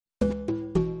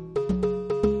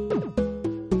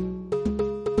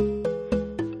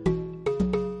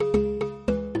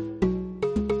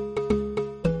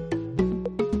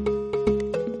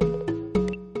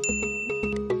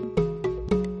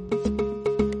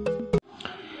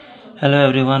Hello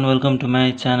everyone, welcome to my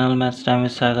channel Maths Time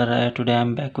with Sagarraya. Today I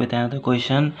am back with another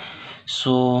question.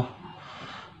 So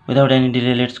without any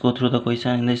delay, let's go through the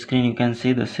question. In the screen you can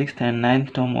see the 6th and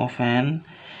 9th term of an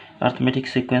arithmetic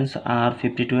sequence are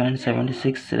 52 and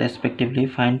 76 respectively.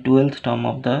 Find 12th term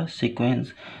of the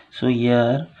sequence. So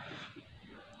here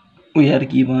we are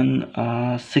given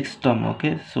 6th term.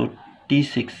 Okay, so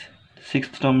T6,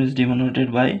 6th term is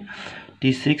denoted by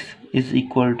T6 is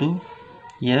equal to,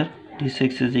 here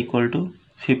T6 is equal to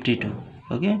 52.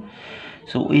 Okay,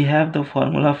 so we have the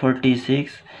formula for T6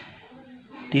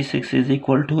 is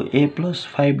equal to a plus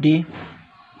 5d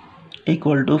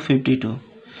equal to 52.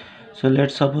 So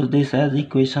let's suppose this as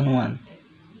equation 1,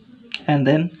 and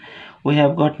then we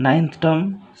have got 9th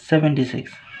term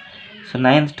 76. So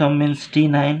 9th term means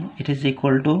T9, it is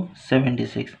equal to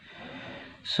 76.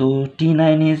 So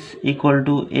T9 is equal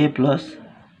to a plus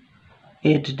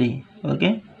 8d,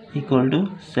 okay, equal to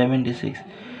 76.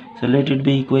 So let it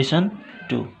be equation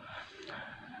 2.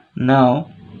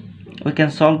 Now we can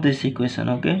solve this equation.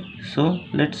 Okay, so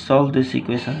let's solve this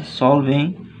equation.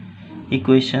 Solving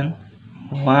equation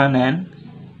 1 and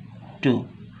 2.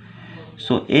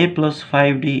 So a plus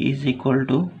 5d is equal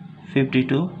to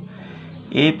 52,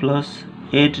 a plus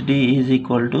 8d is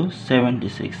equal to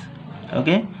 76.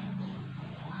 Okay,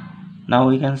 now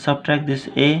we can subtract this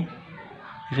a.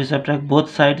 If you subtract both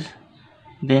sides,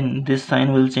 then this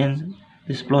sign will change,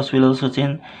 this plus will also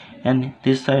change, and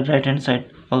this side, right hand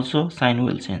side, also sign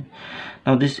will change.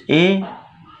 Now this a,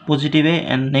 positive a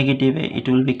and negative a, it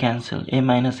will be cancelled, a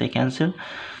minus a cancel.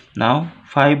 Now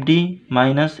 5d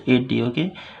minus 8d.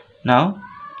 okay, now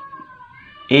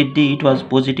 8d it was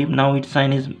positive, now its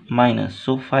sign is minus,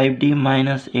 so 5d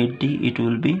minus 8d it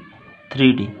will be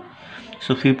 3d.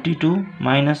 So 52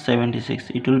 minus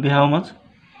 76, it will be how much?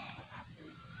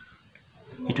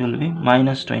 It will be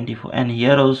minus 24. And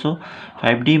here also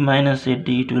 5d minus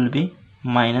 8d, it will be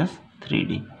minus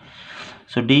 3d.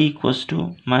 So d equals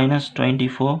to minus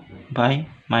 24 by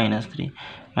minus 3.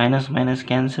 Minus minus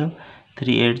cancel,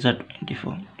 3 8s are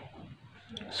 24.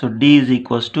 So d is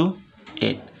equals to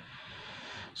 8.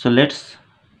 So let's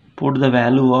put the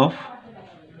value of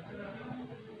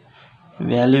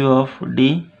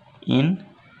d in,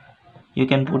 you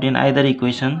can put in either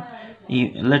equation.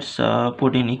 Let's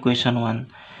put in equation 1.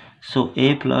 So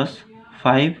a plus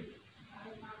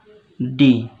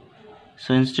 5d.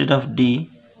 So instead of d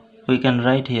we can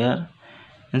write here,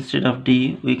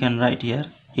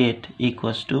 8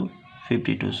 equals to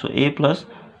 52. So a plus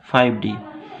 5d.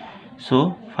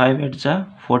 So 5 8s are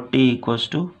 40 equals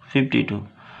to 52,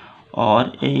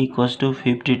 or a equals to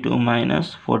 52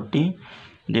 minus 40,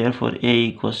 therefore a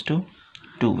equals to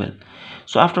 12.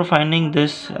 So after finding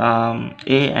this a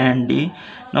and d,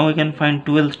 now we can find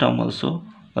 12th term also.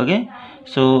 Okay,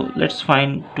 so let's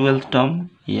find 12th term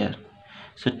here.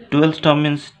 So 12th term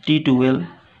means T12,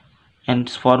 and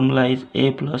its formula is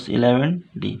a plus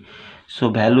 11d. So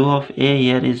value of a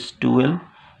here is 12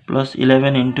 plus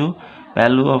 11 into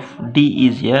value of d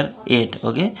is here 8.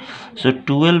 Okay, so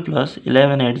 12 plus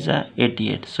 11 is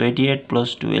 88. So 88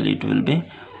 plus 12, it will be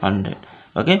 100.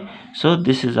 Okay, so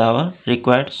this is our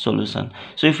required solution.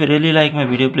 So if you really like my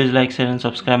video, please like, share and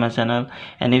subscribe my channel.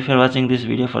 And if you're watching this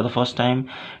video for the first time,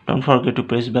 don't forget to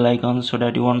press bell icon so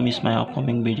that you won't miss my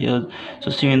upcoming videos.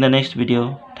 So see you in the next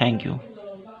video. Thank you.